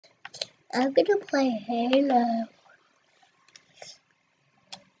I'm gonna play Halo.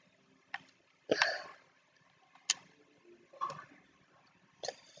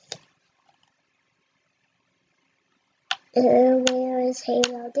 Where is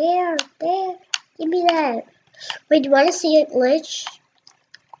Halo? There. Give me that. Wait, do you want to see it glitch?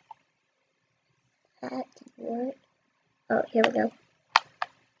 That didn't work. Oh, here we go.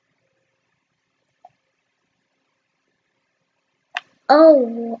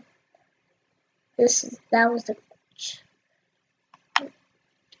 Oh, that was the glitch.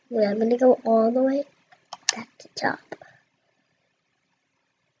 Wait, I'm gonna go all the way back to top.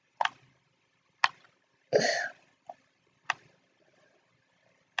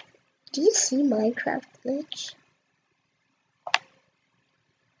 Do you see Minecraft glitch?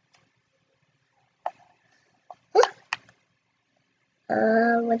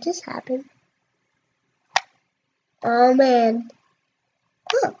 What just happened? Oh man.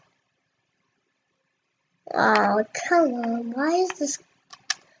 Huh. Oh, come on. Why is this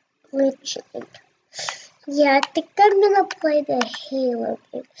glitching? Yeah, I think I'm gonna play the Halo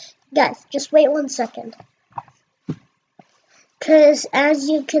game. Guys, just wait 1 second. Because as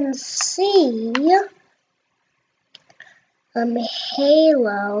you can see,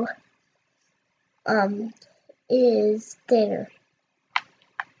 Halo, is there.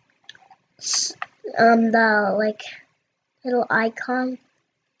 The, like, little icon,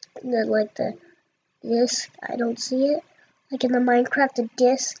 the disc, I don't see it. Like in the Minecraft, a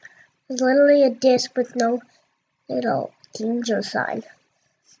disc is literally a disc with no little danger sign.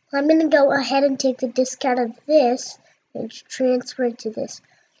 I'm gonna go ahead and take the disc out of this and transfer it to this.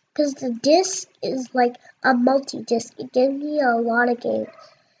 Because the disc is like a multi-disc. It gives me a lot of games.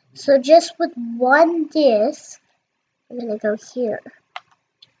 So just with one disc, I'm gonna go here.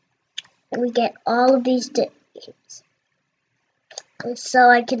 And we get all of these games. And so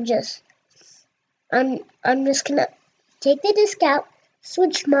I can just, I'm just gonna take the disc out,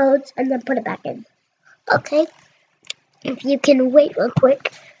 switch modes, and then put it back in. Okay. If you can wait real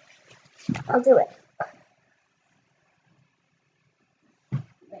quick, I'll do it.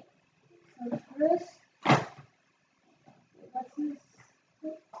 Wait. So first, what's this?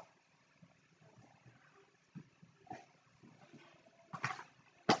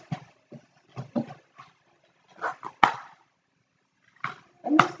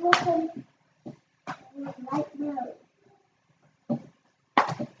 I'm just looking right now.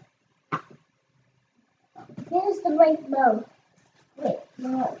 Here's the right mode. Wait,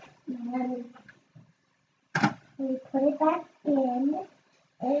 no. We put it back in,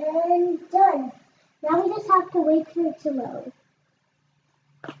 and done. Now we just have to wait for it to load.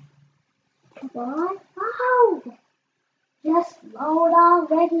 Come on, load! Just load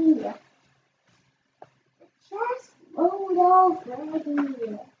already. Just load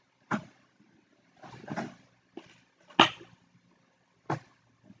already.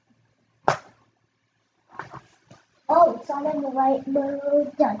 Oh, it's on in the right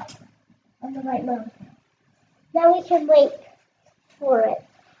mode. Done. On the right mode. Now we can wait for it.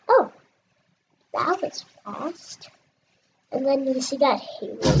 Oh, that was fast. And then you see that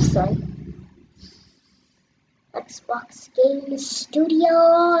Halo sign. Xbox Game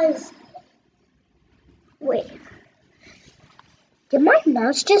Studios. Wait. Did my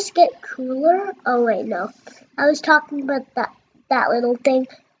mouse just get cooler? Oh wait, no. I was talking about that little thing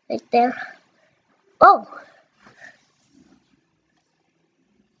right there. Oh.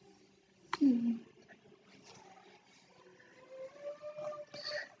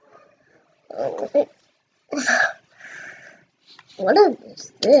 What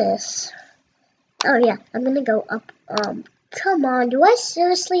is this? Oh yeah, I'm gonna go up. Come on, do I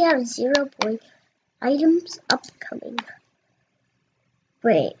seriously have 0 point items upcoming?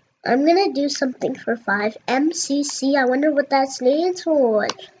 Wait, I'm gonna do something for 5. MCC, I wonder what that stands for.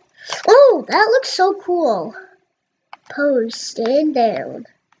 Oh, that looks so cool. Pose, stand down.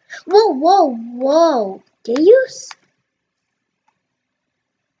 Whoa. Do you?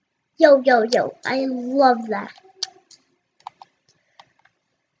 Yo, I love that.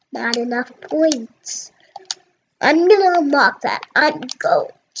 Not enough points. I'm gonna unlock that. I'm going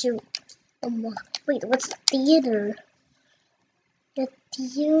to unlock. Wait, what's the theater? The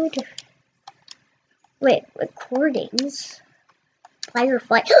theater. Wait, recordings.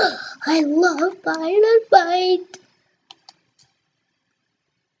 Firefight. I love firefight.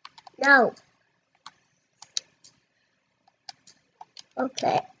 No.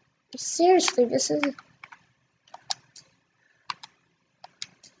 Okay. Seriously, this is. Do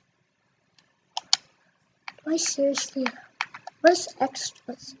I seriously? What's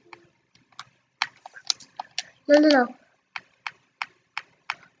extras? No.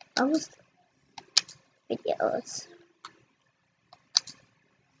 was videos.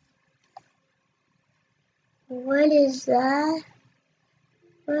 What is that?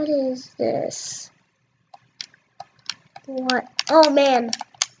 What is this? What? Oh man,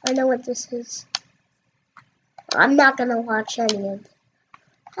 I know what this is. I'm not gonna watch any of it.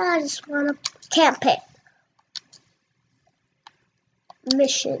 I just wanna campaign.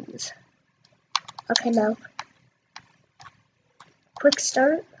 Missions. Okay, no. Quick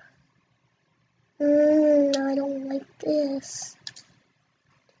start. I don't like this.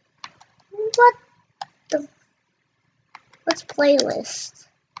 What the? What's playlist?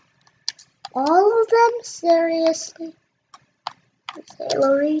 All of them? Seriously?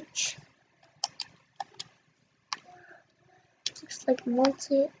 Halo Reach. Looks like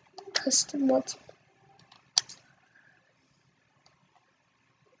custom multi.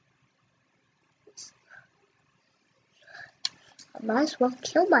 I might as well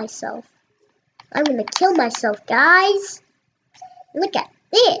kill myself. I'm gonna kill myself, guys. Look at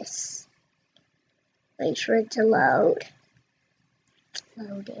this. Wait for it to load.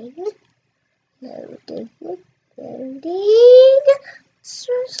 Loading. Loading. Loading.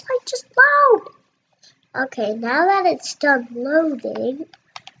 Seriously, just load. Okay, now that it's done loading.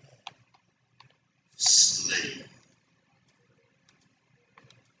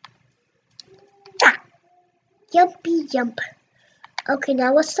 Ah, jumpy jump. Okay,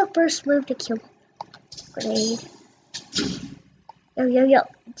 now what's the first move to kill? Grenade. Yo, yo, yo.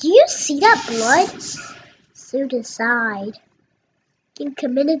 Do you see that blood? Suicide. You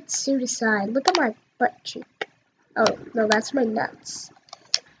committed suicide. Look at my butt cheek. Oh, no, that's my nuts.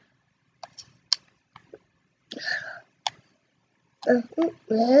 Is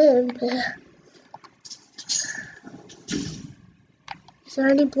there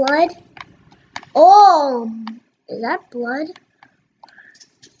any blood? Oh, is that blood?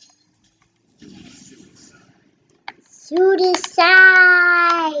 Suicide!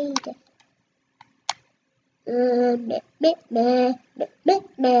 And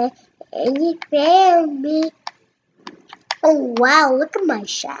you found me. Oh wow, look at my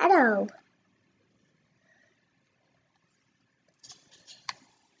shadow.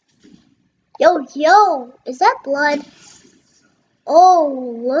 Yo, yo, is that blood?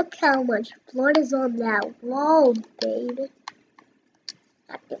 Oh, look how much blood is on that wall, baby.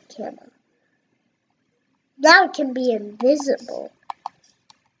 Active camera. Now it can be invisible.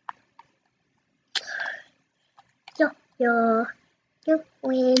 Yo, yo, you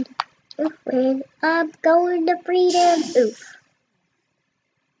win, you win. I'm going to freedom. Oof.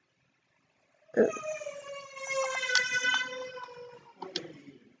 Oof.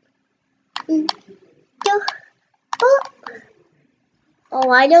 Oh,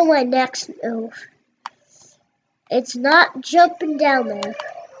 I know my next move. It's not jumping down there.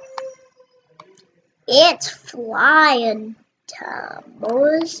 It's flying time,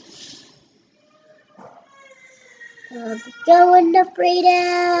 boys. I'm going to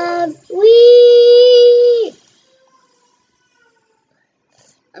freedom. Whee!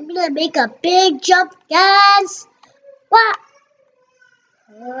 I'm gonna make a big jump, guys. What?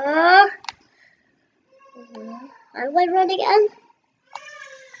 How do I run again?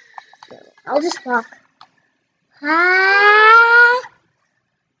 No, I'll just walk. Ah!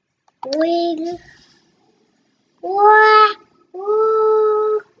 Wing. What?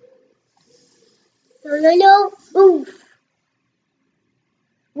 Ooh. No, no, no. Oof.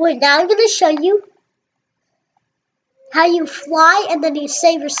 Wait, now I'm gonna show you how you fly and then you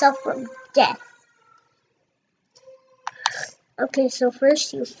save yourself from death. Okay, so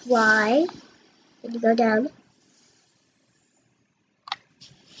first you fly, then you go down.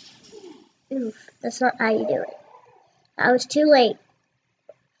 Oof, that's not how you do it. I was too late.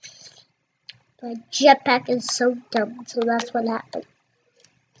 My jetpack is so dumb, so that's what happened.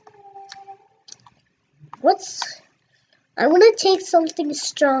 I want to take something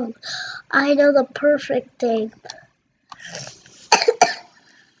strong. I know the perfect thing.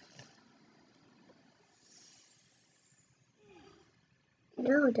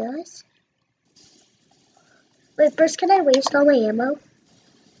 No, it does. Wait, first can I waste all my ammo?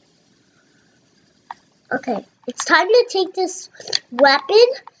 Okay, it's time to take this weapon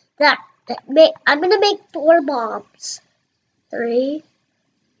I'm gonna make 4 bombs. 3.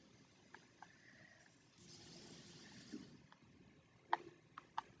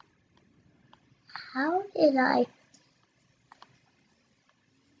 How did I?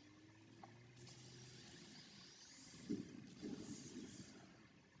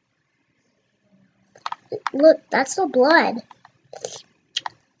 Look, that's the blood.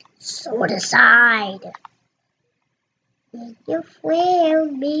 Sword aside. You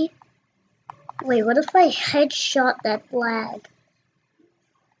found me. Wait, what if I headshot that flag?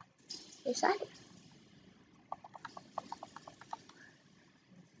 Is that it?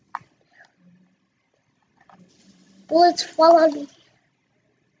 Bullets fall on me.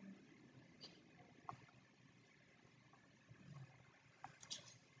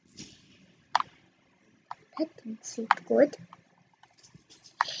 That didn't seem good.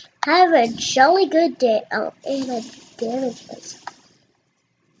 Have a jolly good day. Oh, and I damaged myself.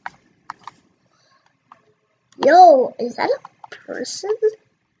 Yo, is that a person?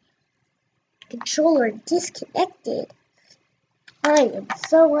 Controller disconnected. I am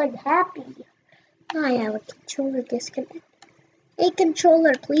so unhappy. I have a controller disconnected. Hey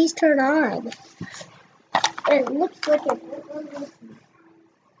controller, please turn on. It looks like it.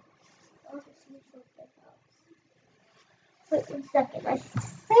 Wait 1 second. I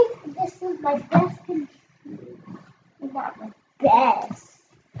think this is my best controller. Not my best.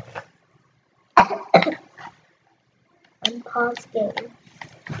 Unpause game.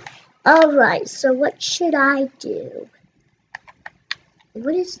 Alright, so what should I do?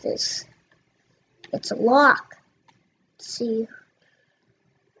 What is this? It's a lock. Let's see.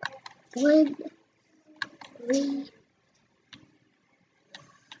 1, 3,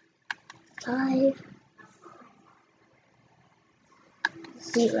 5,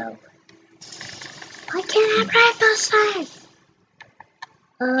 0. Why can't I grab those signs?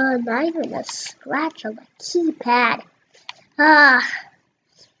 Not even a scratch on my keypad. Oh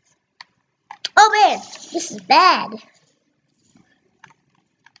man, this is bad.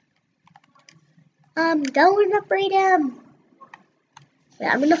 I'm going to freedom. Wait,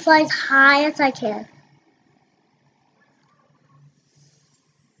 I'm gonna fly as high as I can.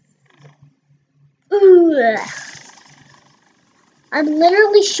 Ooh. I'm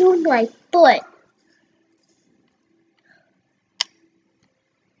literally shooting my foot.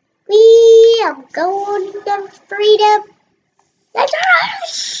 Whee! I'm going to freedom. That's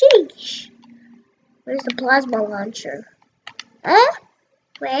sheesh. Where's the plasma launcher? Huh?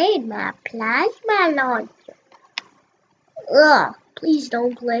 Where's my plasma launcher? Ugh, please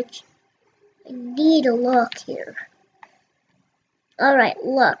don't glitch. I need a look here. Alright,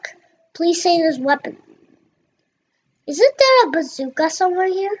 look. Please say there's weapon. Isn't there a bazooka somewhere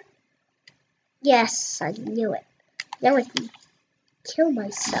here? Yes, I knew it. Now I can kill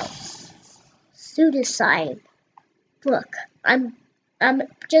myself. Suicide. Look, I'm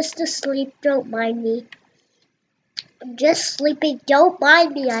just asleep, don't mind me. I'm just sleeping, don't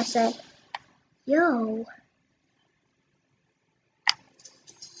mind me, I said. Yo.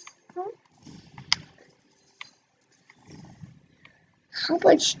 How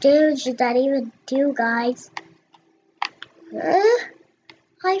much damage did that even do, guys?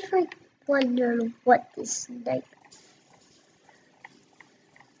 I wonder what this sniper.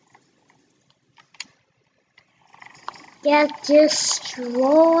 Get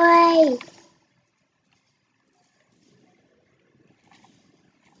destroyed.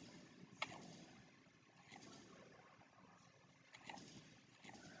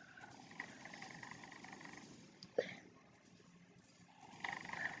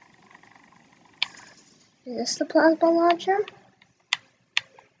 Is this the plasma launcher?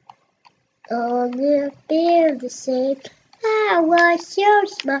 Oh, they're the same. I was so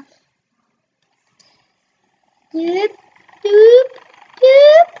smart. Doop, doop,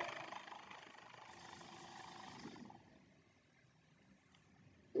 doop.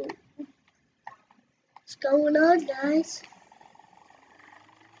 What's going on, guys?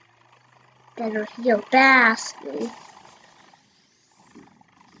 Better heal fast.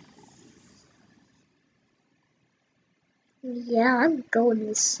 Yeah, I'm going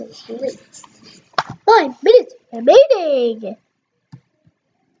to sleep. 5 minutes remaining.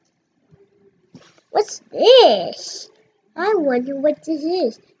 What's this? I wonder what this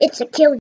is. It's a kill.